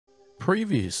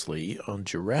Previously on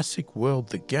Jurassic World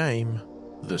the Game,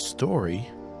 the story.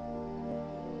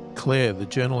 Claire, the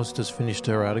journalist, has finished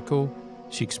her article.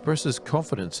 She expresses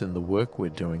confidence in the work we're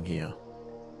doing here.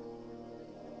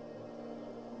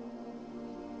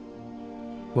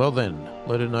 Well then,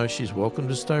 let her know she's welcome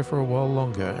to stay for a while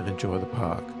longer and enjoy the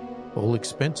park. All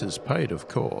expenses paid, of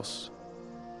course.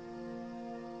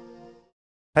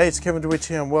 Hey, it's Kevin DeWitt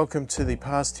here and welcome to the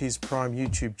pasthisprime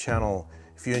YouTube channel.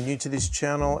 If you're new to this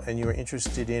channel and you're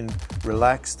interested in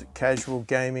relaxed, casual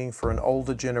gaming for an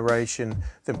older generation,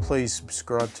 then please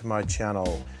subscribe to my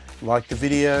channel. Like the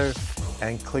video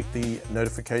and click the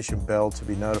notification bell to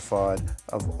be notified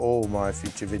of all my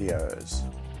future videos.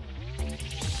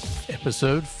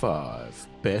 Episode 5,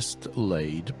 Best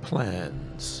Laid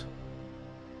Plans.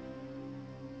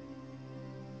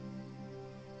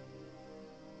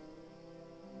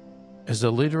 As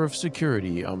a leader of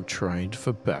security, I'm trained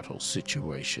for battle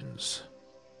situations.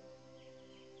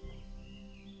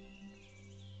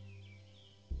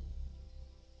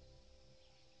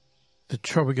 The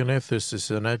Tropigonethus is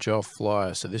an agile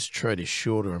flyer, so this trait is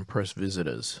sure to impress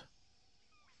visitors.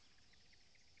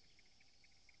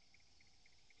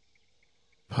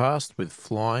 Passed with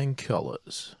flying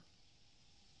colours.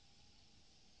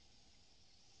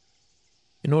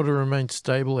 In order to remain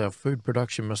stable, our food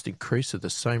production must increase at the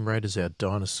same rate as our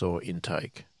dinosaur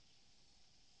intake.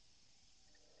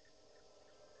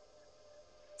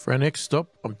 For our next stop,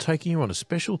 I'm taking you on a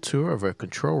special tour of our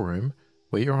control room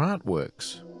where your aunt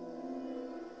works.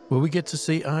 Will we get to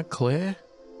see Aunt Claire?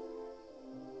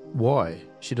 Why?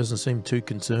 She doesn't seem too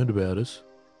concerned about us.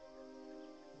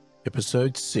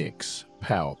 Episode 6,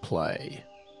 Power Play.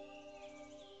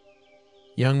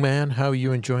 Young man, how are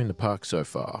you enjoying the park so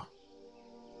far?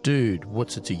 Dude,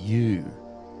 what's it to you?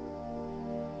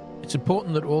 It's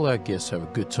important that all our guests have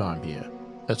a good time here.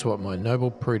 That's what my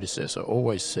noble predecessor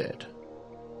always said.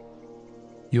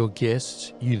 Your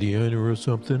guests? You the owner or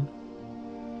something?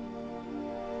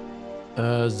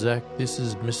 Zach, this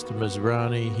is Mr.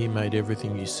 Masrani. He made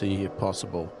everything you see here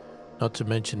possible. Not to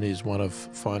mention he's one of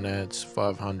Finance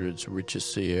 500's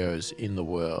richest CEOs in the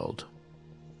world.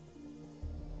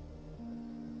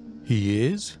 He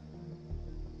is?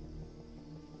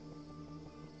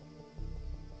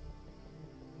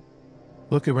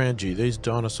 Look around you, these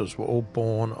dinosaurs were all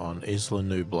born on Isla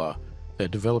Nublar. They're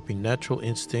developing natural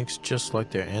instincts just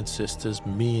like their ancestors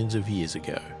millions of years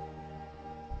ago.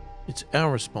 It's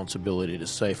our responsibility to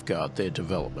safeguard their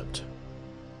development.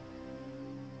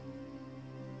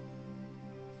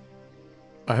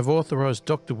 I have authorized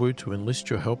Dr. Wu to enlist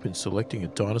your help in selecting a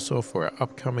dinosaur for our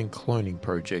upcoming cloning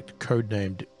project,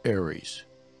 codenamed Ares.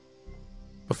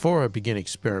 Before I begin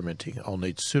experimenting, I'll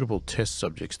need suitable test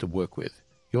subjects to work with.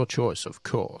 Your choice, of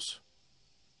course.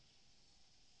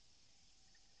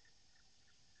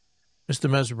 Mr.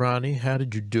 Masrani, how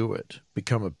did you do it?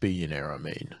 Become a billionaire, I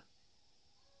mean.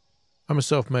 I'm a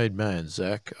self-made man,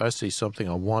 Zach. I see something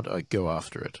I want, I go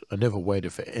after it. I never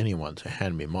waited for anyone to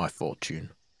hand me my fortune.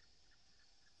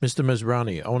 Mr.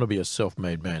 Masrani, I want to be a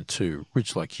self-made man too.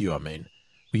 Rich like you, I mean.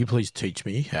 Will you please teach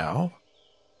me how?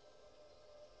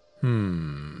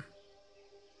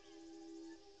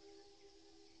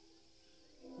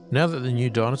 Now that the new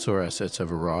dinosaur assets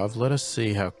have arrived, let us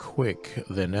see how quick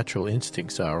their natural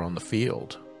instincts are on the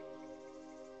field.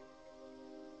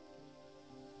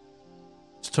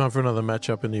 It's time for another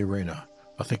match-up in the arena.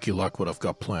 I think you like what I've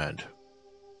got planned.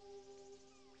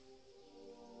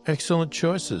 Excellent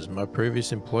choices. My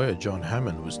previous employer, John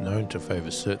Hammond, was known to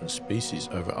favour certain species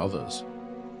over others.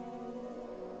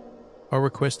 I'll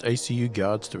request ACU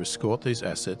guards to escort these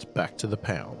assets back to the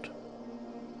pound.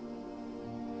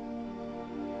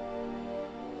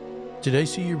 Did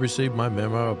ACU receive my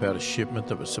memo about a shipment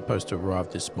that was supposed to arrive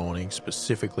this morning,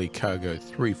 specifically cargo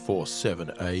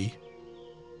 347A?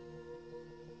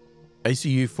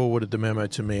 ACU forwarded the memo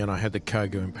to me and I had the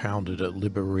cargo impounded at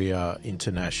Liberia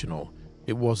International.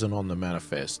 It wasn't on the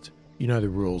manifest. You know the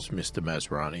rules, Mr.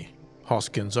 Masrani.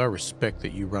 Hoskins, I respect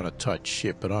that you run a tight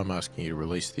ship, but I'm asking you to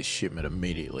release this shipment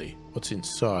immediately. What's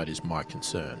inside is my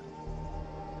concern.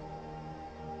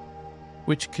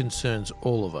 Which concerns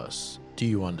all of us. Do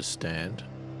you understand?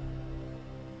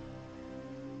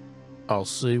 I'll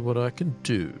see what I can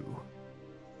do.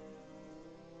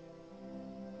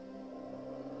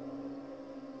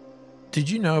 Did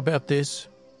you know about this?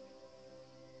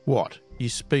 What? You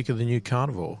speak of the new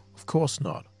carnivore? Of course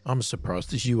not. I'm as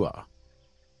surprised as you are.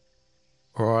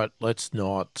 Alright, let's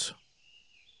not.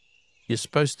 You're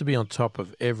supposed to be on top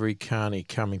of every carny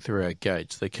coming through our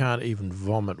gates. They can't even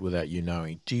vomit without you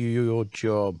knowing. Do your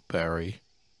job, Barry.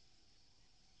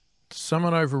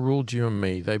 Someone overruled you and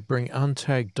me. They bring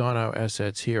untagged dino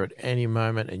assets here at any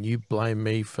moment and you blame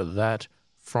me for that?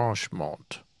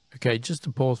 Franchement. Okay, just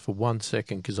to pause for 1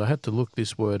 second because I had to look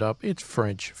this word up. It's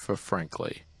French for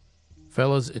frankly.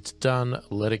 Fellas, it's done.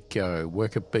 Let it go.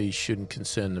 Worker bees shouldn't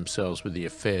concern themselves with the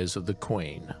affairs of the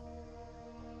Queen.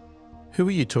 Who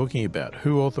are you talking about?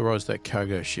 Who authorized that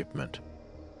cargo shipment?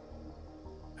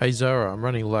 Hey Zara, I'm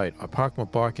running late. I parked my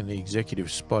bike in the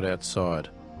executive spot outside.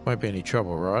 Won't be any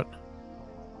trouble, right?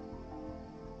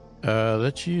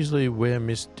 That's usually where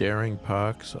Miss Daring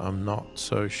parks. I'm not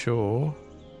so sure.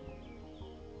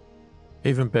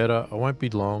 Even better, I won't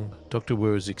be long. Dr.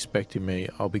 Wu is expecting me.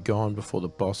 I'll be gone before the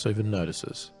boss even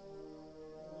notices.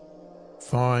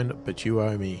 Fine, but you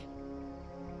owe me.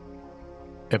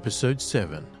 Episode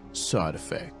 7, Side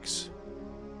Effects.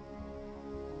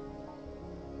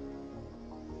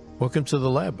 Welcome to the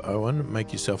lab, Owen.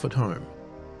 Make yourself at home.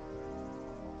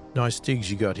 Nice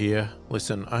digs you got here.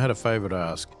 Listen, I had a favour to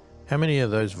ask. How many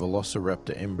of those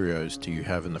velociraptor embryos do you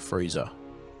have in the freezer?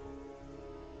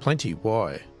 Plenty,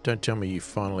 why? Don't tell me you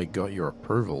finally got your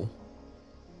approval.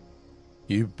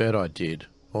 You bet I did.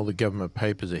 All the government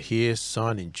papers are here,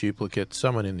 signed in duplicate.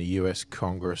 Someone in the US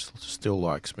Congress still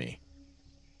likes me.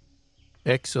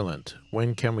 Excellent.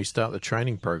 When can we start the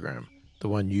training program? The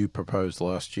one you proposed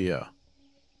last year.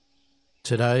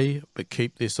 Today, but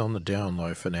keep this on the down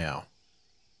low for now.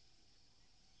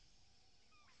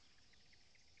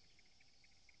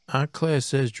 Aunt Claire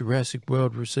says Jurassic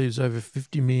World receives over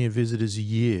 50 million visitors a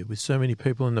year. With so many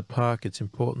people in the park, it's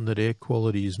important that air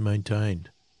quality is maintained.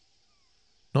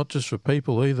 Not just for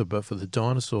people either, but for the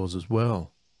dinosaurs as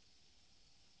well.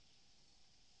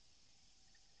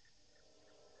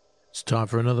 It's time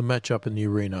for another match up in the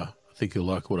arena. I think you'll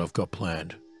like what I've got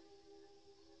planned.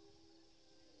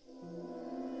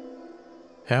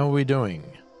 How are we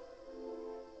doing?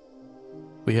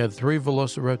 We had 3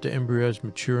 velociraptor embryos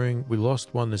maturing. We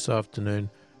lost one this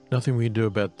afternoon. Nothing we can do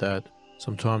about that.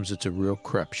 Sometimes it's a real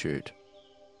crapshoot.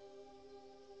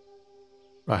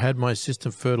 I had my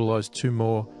assistant fertilize 2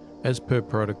 more. As per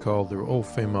protocol, they're all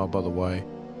female by the way.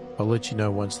 I'll let you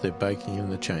know once they're baking in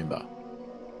the chamber.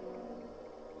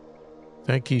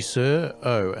 Thank you, sir.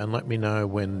 Oh, and let me know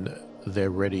when they're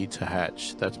ready to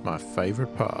hatch. That's my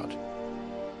favourite part.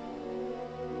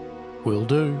 Will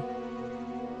do.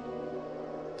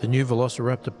 The new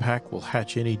velociraptor pack will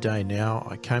hatch any day now.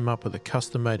 I came up with a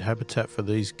custom-made habitat for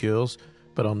these girls,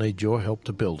 but I'll need your help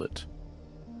to build it.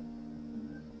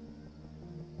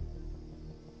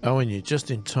 Oh, and you're just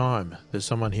in time. There's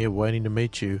someone here waiting to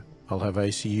meet you. I'll have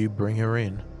ACU bring her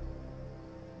in.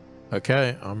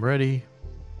 Okay, I'm ready.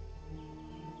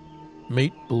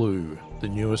 Meet Blue, the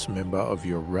newest member of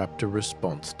your raptor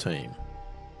response team.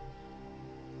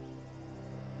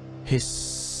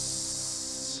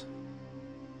 Hiss.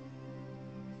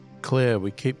 Claire,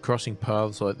 we keep crossing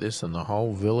paths like this and the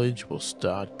whole village will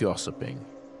start gossiping.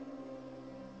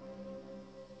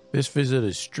 This visit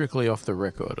is strictly off the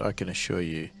record, I can assure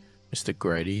you. Mr.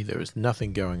 Grady, there is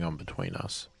nothing going on between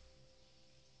us.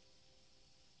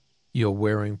 You're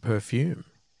wearing perfume.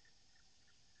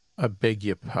 I beg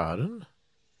your pardon?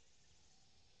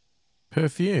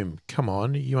 Perfume? Come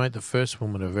on, you ain't the first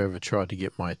woman who've ever tried to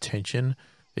get my attention.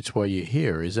 It's why you're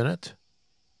here, isn't it?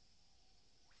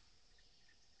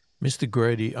 Mr.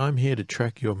 Grady, I'm here to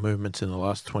track your movements in the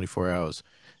last 24 hours.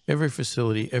 Every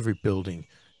facility, every building.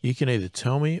 You can either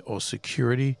tell me or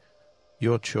security.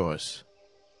 Your choice.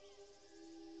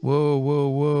 Whoa, whoa,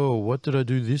 whoa. What did I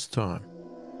do this time?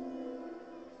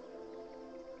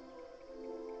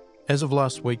 As of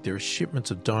last week, there are shipments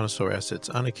of dinosaur assets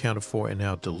unaccounted for in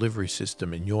our delivery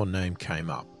system and your name came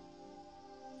up.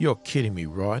 You're kidding me,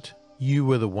 right? You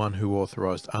were the one who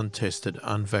authorized untested,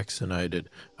 unvaccinated,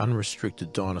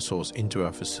 unrestricted dinosaurs into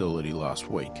our facility last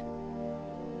week.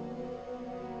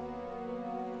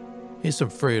 Here's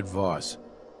some free advice.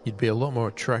 You'd be a lot more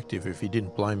attractive if you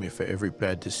didn't blame me for every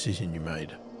bad decision you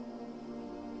made.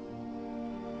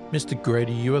 Mr.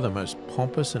 Grady, you are the most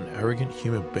pompous and arrogant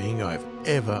human being I've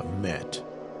ever met.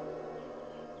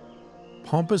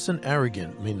 Pompous and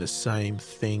arrogant mean the same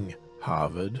thing,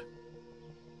 Harvard.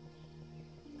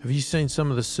 Have you seen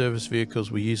some of the service vehicles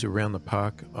we use around the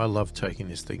park? I love taking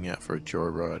this thing out for a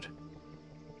joyride.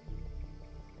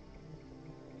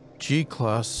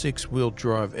 G-Class 6-wheel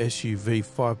drive SUV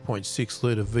 5.6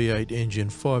 litre V8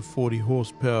 engine 540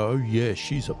 horsepower. Oh yeah,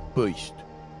 she's a beast.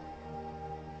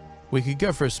 We could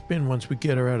go for a spin once we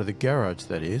get her out of the garage,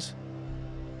 that is.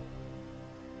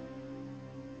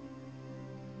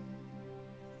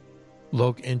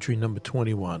 Log entry number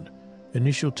 21.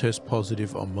 Initial test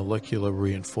positive on molecular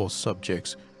reinforced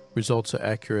subjects. Results are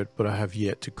accurate, but I have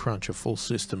yet to crunch a full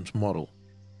systems model.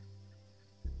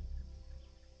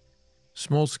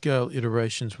 Small-scale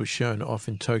iterations were shown off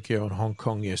in Tokyo and Hong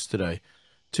Kong yesterday,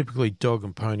 typically dog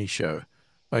and pony show.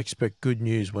 I expect good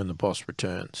news when the boss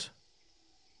returns.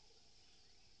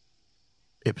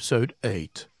 Episode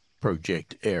 8,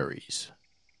 Project Ares.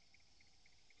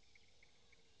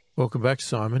 Welcome back,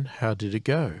 Simon. How did it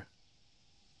go?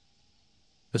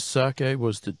 The sake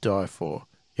was to die for.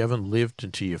 You haven't lived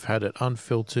until you've had it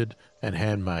unfiltered and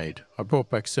handmade. I brought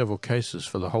back several cases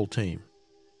for the whole team.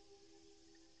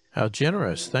 How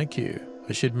generous, thank you.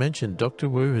 I should mention Dr.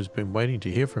 Wu has been waiting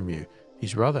to hear from you.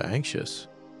 He's rather anxious.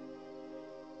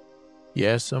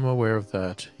 Yes, I'm aware of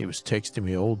that. He was texting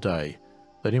me all day.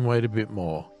 Let him wait a bit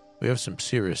more. We have some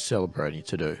serious celebrating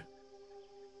to do.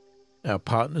 Our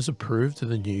partners approved of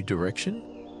the new direction?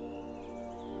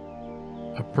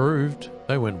 Approved?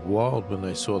 They went wild when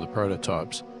they saw the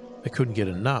prototypes. They couldn't get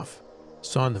enough.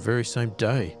 Signed the very same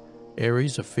day.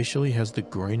 Ares officially has the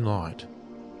green light.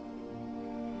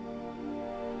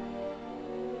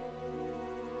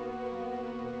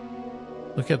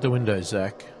 Look out the window,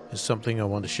 Zach. There's something I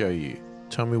want to show you.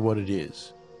 Tell me what it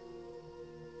is.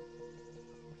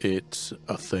 It's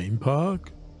a theme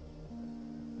park?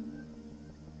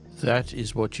 That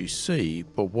is what you see,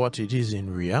 but what it is in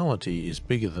reality is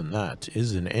bigger than that. It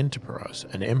is an enterprise,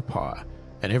 an empire,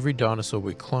 and every dinosaur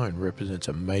we clone represents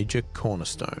a major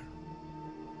cornerstone.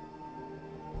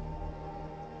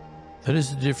 That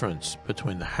is the difference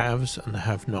between the haves and the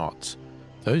have-nots.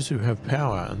 Those who have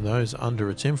power and those under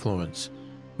its influence.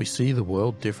 We see the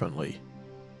world differently.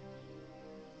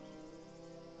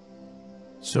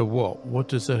 So what? What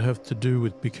does that have to do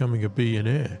with becoming a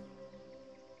billionaire?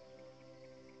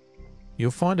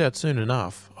 You'll find out soon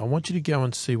enough. I want you to go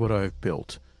and see what I have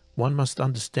built. One must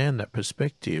understand that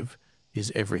perspective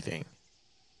is everything.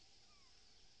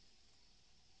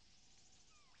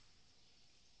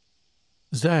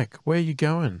 Zach, where are you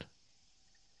going?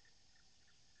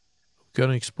 I'm going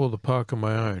to explore the park on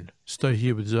my own. Stay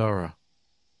here with Zara.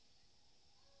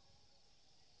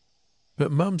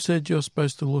 But Mum said you're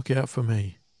supposed to look out for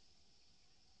me.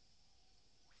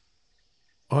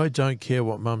 I don't care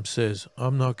what Mum says.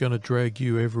 I'm not going to drag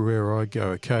you everywhere I go,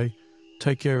 okay?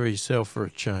 Take care of yourself for a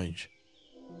change.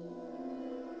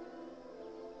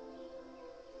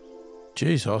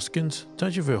 Geez, Hoskins,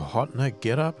 don't you feel hot in that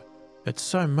get-up? It's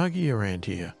so muggy around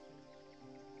here.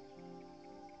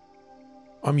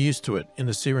 I'm used to it. In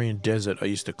the Syrian desert, I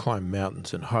used to climb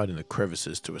mountains and hide in the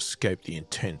crevices to escape the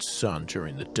intense sun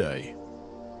during the day.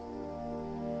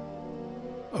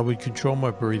 I would control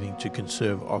my breathing to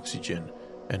conserve oxygen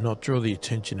and not draw the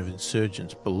attention of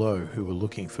insurgents below who were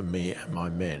looking for me and my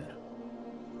men.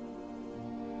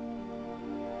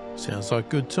 Sounds like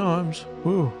good times.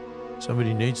 Whew.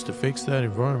 Somebody needs to fix that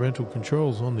environmental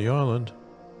controls on the island.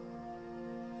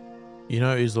 You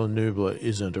know Isla Nublar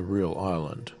isn't a real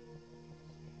island.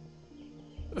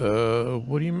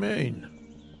 What do you mean?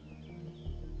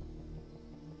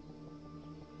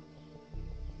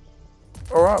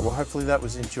 Alright, well hopefully that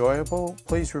was enjoyable.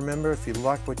 Please remember, if you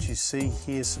like what you see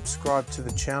here, subscribe to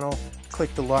the channel,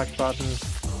 click the like button,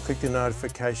 click the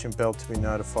notification bell to be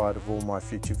notified of all my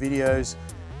future videos.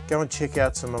 Go and check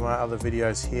out some of my other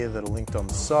videos here that are linked on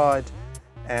the side.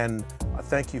 And I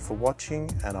thank you for watching,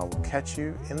 and I will catch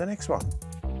you in the next one.